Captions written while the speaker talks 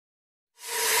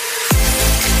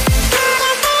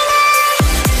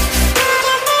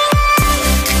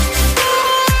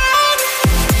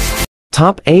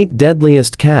Top 8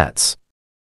 Deadliest Cats.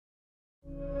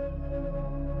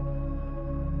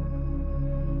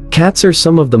 Cats are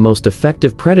some of the most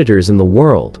effective predators in the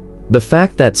world. The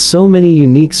fact that so many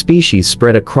unique species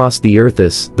spread across the Earth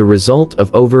is the result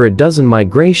of over a dozen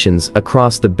migrations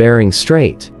across the Bering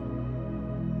Strait.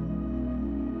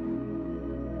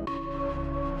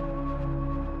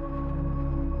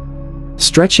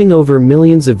 Stretching over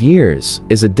millions of years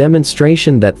is a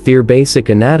demonstration that their basic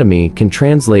anatomy can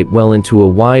translate well into a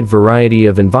wide variety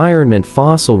of environment.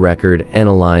 Fossil record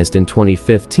analyzed in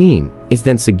 2015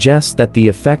 then suggests that the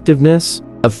effectiveness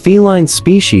of feline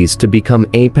species to become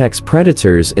apex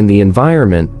predators in the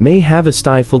environment may have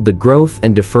stifled the growth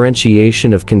and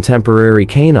differentiation of contemporary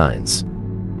canines.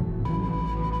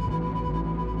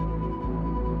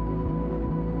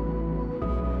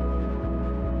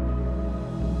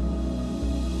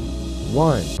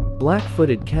 One.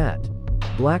 Black-footed cat.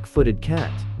 Black-footed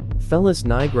cat, Felis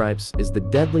nigripes, is the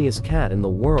deadliest cat in the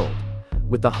world,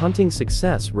 with a hunting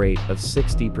success rate of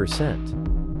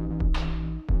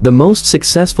 60%. The most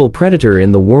successful predator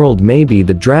in the world may be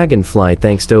the dragonfly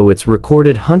thanks to its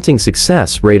recorded hunting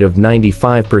success rate of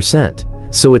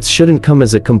 95%, so it shouldn't come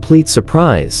as a complete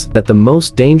surprise that the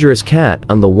most dangerous cat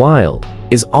on the wild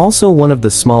is also one of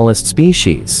the smallest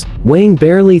species, weighing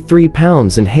barely 3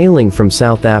 pounds and hailing from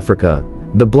South Africa.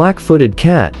 The black-footed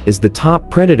cat is the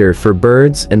top predator for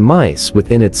birds and mice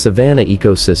within its savanna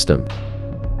ecosystem.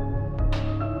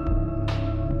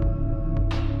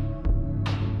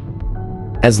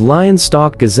 As lions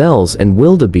stalk gazelles and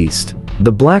wildebeest,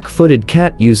 the black-footed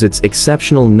cat uses its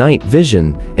exceptional night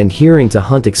vision and hearing to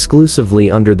hunt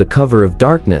exclusively under the cover of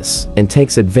darkness and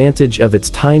takes advantage of its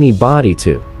tiny body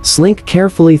to slink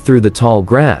carefully through the tall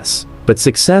grass, but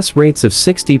success rates of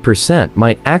 60%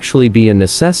 might actually be a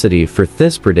necessity for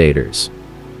these predators.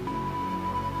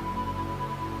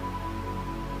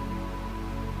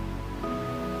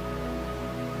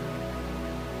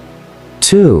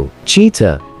 Two.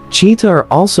 Cheetah. Cheetah are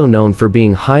also known for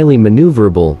being highly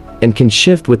maneuverable and can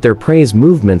shift with their prey's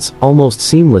movements almost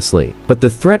seamlessly, but the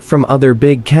threat from other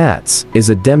big cats is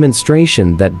a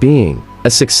demonstration that being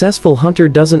a successful hunter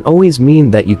doesn't always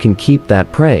mean that you can keep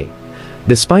that prey.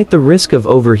 Despite the risk of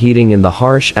overheating in the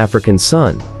harsh African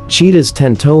sun, cheetahs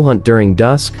tend to hunt during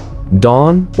dusk,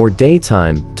 dawn, or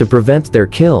daytime to prevent their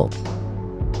kill.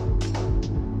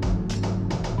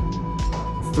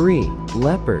 3.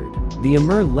 Leopard. The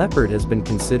Amur leopard has been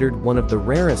considered one of the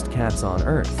rarest cats on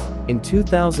Earth. In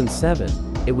 2007,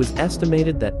 it was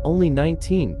estimated that only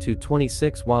 19 to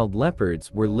 26 wild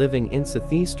leopards were living in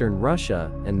southeastern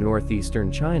Russia and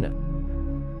northeastern China.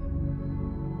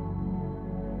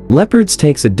 Leopards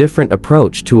takes a different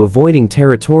approach to avoiding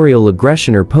territorial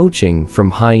aggression or poaching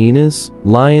from hyenas,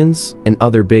 lions, and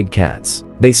other big cats.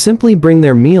 They simply bring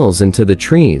their meals into the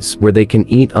trees where they can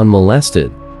eat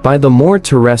unmolested by the more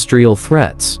terrestrial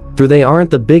threats. For they aren't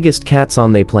the biggest cats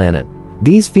on the planet.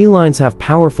 These felines have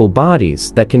powerful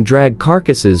bodies that can drag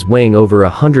carcasses weighing over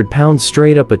 100 pounds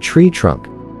straight up a tree trunk.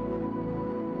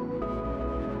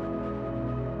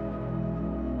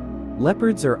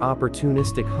 Leopards are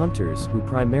opportunistic hunters who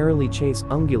primarily chase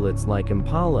ungulates like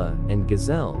impala and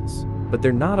gazelles, but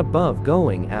they're not above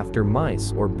going after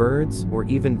mice or birds or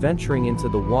even venturing into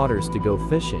the waters to go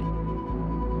fishing.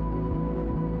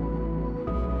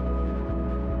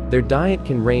 Their diet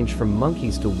can range from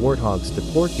monkeys to warthogs to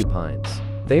porcupines.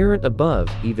 They aren't above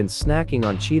even snacking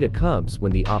on cheetah cubs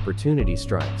when the opportunity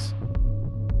strikes.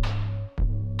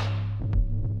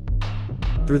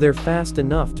 Though they're fast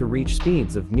enough to reach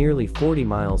speeds of nearly 40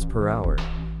 miles per hour,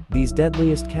 these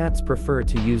deadliest cats prefer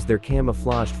to use their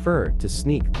camouflaged fur to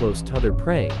sneak close to their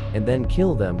prey and then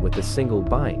kill them with a single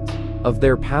bite of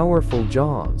their powerful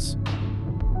jaws.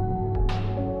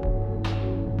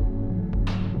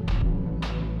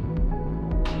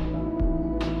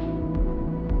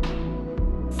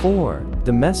 4.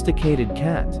 Domesticated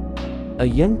cat. A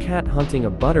young cat hunting a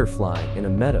butterfly in a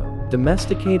meadow.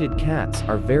 Domesticated cats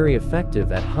are very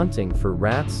effective at hunting for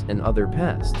rats and other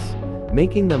pests,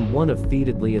 making them one of the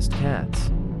deadliest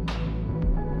cats.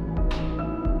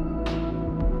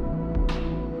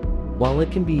 While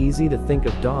it can be easy to think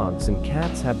of dogs and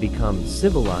cats have become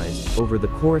civilized over the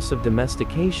course of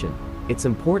domestication, it's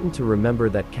important to remember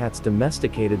that cats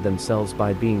domesticated themselves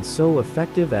by being so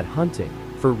effective at hunting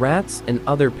for rats and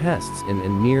other pests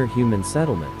in near human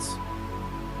settlements.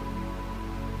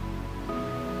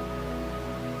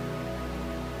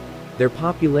 Their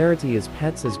popularity as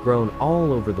pets has grown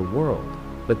all over the world,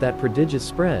 but that prodigious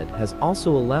spread has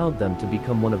also allowed them to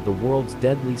become one of the world's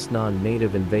deadliest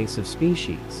non-native invasive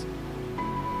species.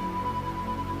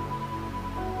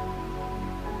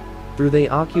 Though they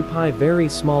occupy very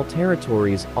small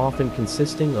territories often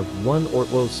consisting of one or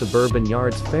two suburban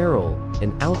yards, feral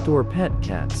and outdoor pet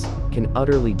cats can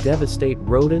utterly devastate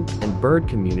rodent and bird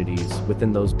communities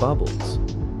within those bubbles.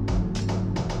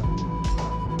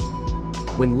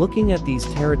 When looking at these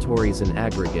territories in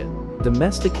aggregate,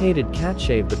 domesticated cats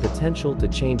have the potential to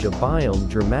change a biome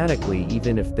dramatically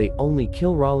even if they only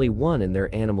kill Raleigh one in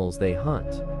their animals they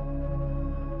hunt.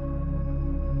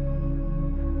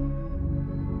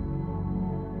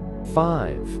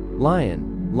 Five.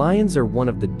 Lions are one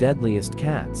of the deadliest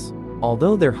cats,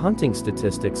 although their hunting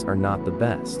statistics are not the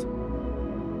best.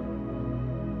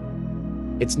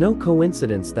 It's no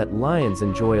coincidence that lions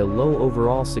enjoy a low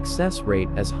overall success rate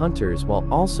as hunters while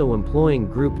also employing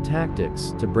group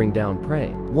tactics to bring down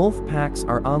prey. Wolf packs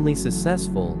are only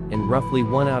successful in roughly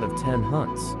 1 out of 10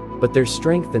 hunts, but their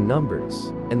strength in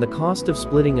numbers and the cost of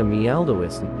splitting a meal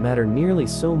doesn't matter nearly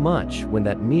so much when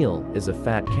that meal is a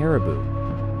fat caribou.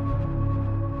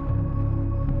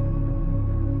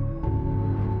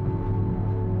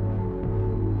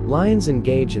 Lions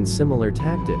engage in similar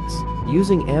tactics,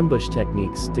 using ambush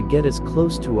techniques to get as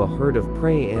close to a herd of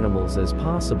prey animals as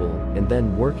possible and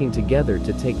then working together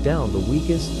to take down the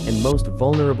weakest and most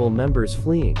vulnerable members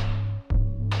fleeing.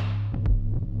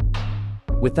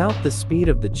 Without the speed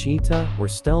of the cheetah or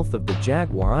stealth of the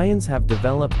jaguar, lions have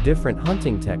developed different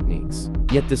hunting techniques.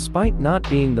 Yet despite not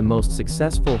being the most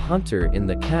successful hunter in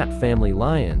the cat family,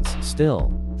 lions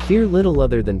still fear little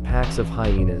other than packs of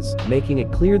hyenas, making it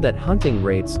clear that hunting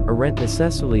rates aren't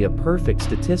necessarily a perfect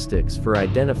statistics for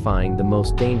identifying the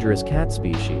most dangerous cat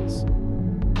species.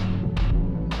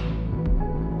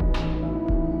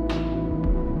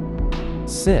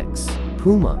 Six.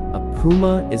 Puma. A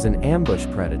puma is an ambush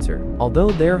predator.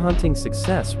 Although their hunting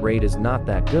success rate is not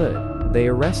that good, they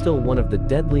are still one of the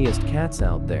deadliest cats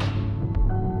out there.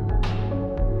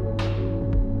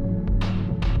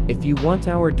 If you want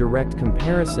our direct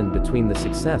comparison between the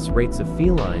success rates of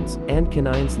felines and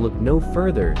canines, look no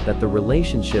further than the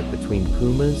relationship between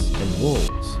pumas and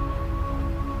wolves.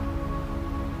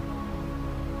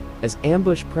 As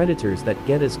ambush predators that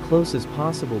get as close as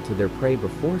possible to their prey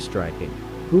before striking,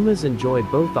 pumas enjoy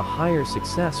both a higher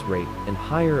success rate and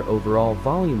higher overall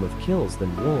volume of kills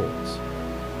than wolves.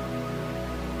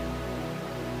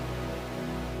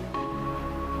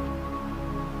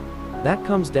 That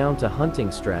comes down to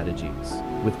hunting strategies,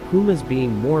 with pumas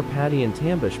being more patty and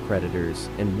ambush predators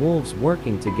and wolves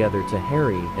working together to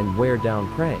harry and wear down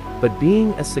prey. But being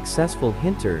a successful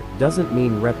hunter doesn't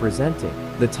mean representing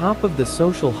the top of the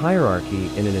social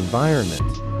hierarchy in an environment,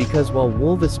 because while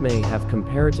wolves may have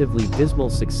comparatively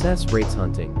dismal success rates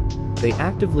hunting, they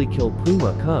actively kill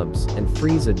puma cubs and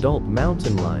freeze adult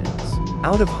mountain lions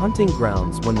out of hunting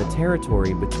grounds when the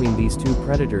territory between these two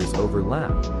predators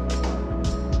overlap.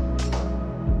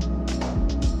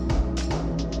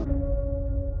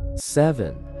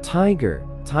 7. Tiger.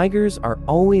 Tigers are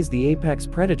always the apex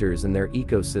predators in their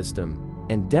ecosystem,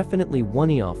 and definitely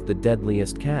one of the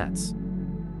deadliest cats.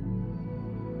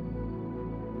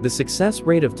 The success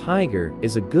rate of tiger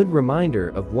is a good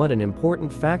reminder of what an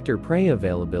important factor prey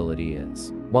availability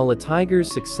is. While a tiger's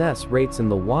success rates in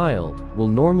the wild will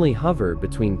normally hover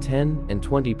between 10 and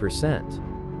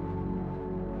 20%.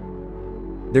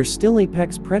 They're still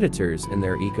apex predators in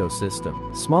their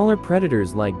ecosystem. Smaller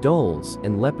predators like dholes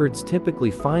and leopards typically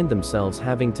find themselves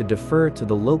having to defer to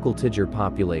the local tiger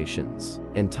populations,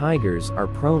 and tigers are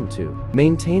prone to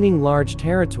maintaining large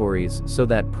territories so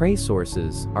that prey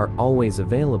sources are always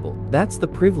available. That's the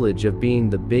privilege of being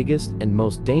the biggest and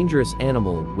most dangerous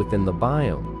animal within the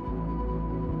biome.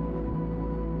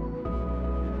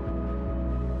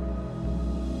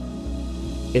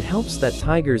 It helps that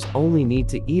tigers only need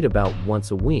to eat about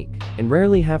once a week, and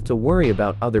rarely have to worry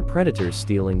about other predators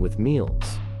stealing with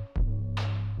meals.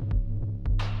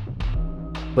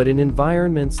 But in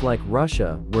environments like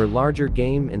Russia, where larger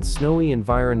game and snowy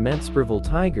environments, rival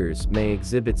tigers may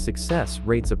exhibit success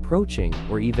rates approaching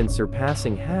or even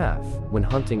surpassing half when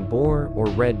hunting boar or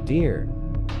red deer.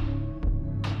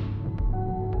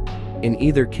 In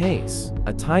either case,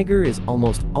 a tiger is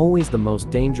almost always the most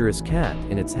dangerous cat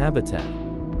in its habitat.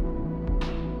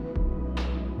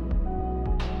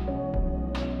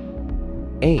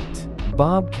 8.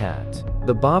 Bobcat.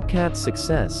 The bobcat's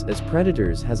success as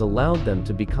predators has allowed them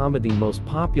to become the most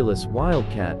populous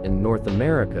wildcat in North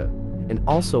America, and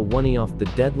also one of the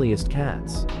deadliest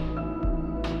cats.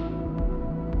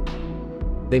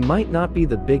 They might not be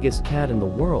the biggest cat in the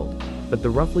world, but the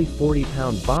roughly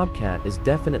 40-pound bobcat is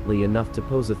definitely enough to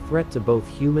pose a threat to both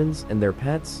humans and their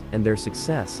pets, and their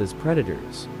success as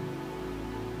predators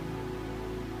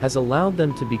has allowed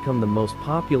them to become the most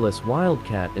populous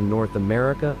wildcat in North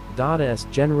America. As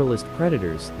generalist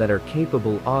predators that are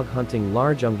capable of hunting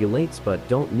large ungulates but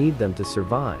don't need them to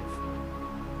survive.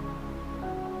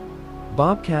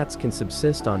 Bobcats can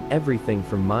subsist on everything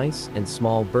from mice and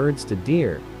small birds to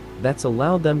deer. That's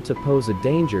allowed them to pose a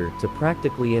danger to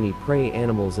practically any prey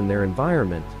animals in their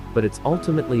environment, but it's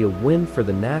ultimately a win for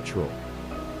the natural.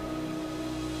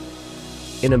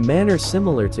 In a manner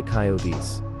similar to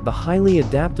coyotes, the highly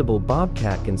adaptable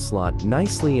bobcat can slot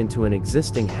nicely into an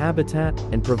existing habitat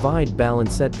and provide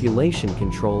balanced population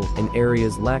control in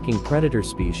areas lacking predator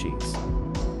species.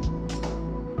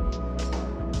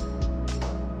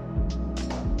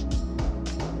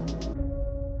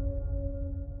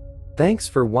 Thanks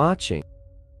for watching.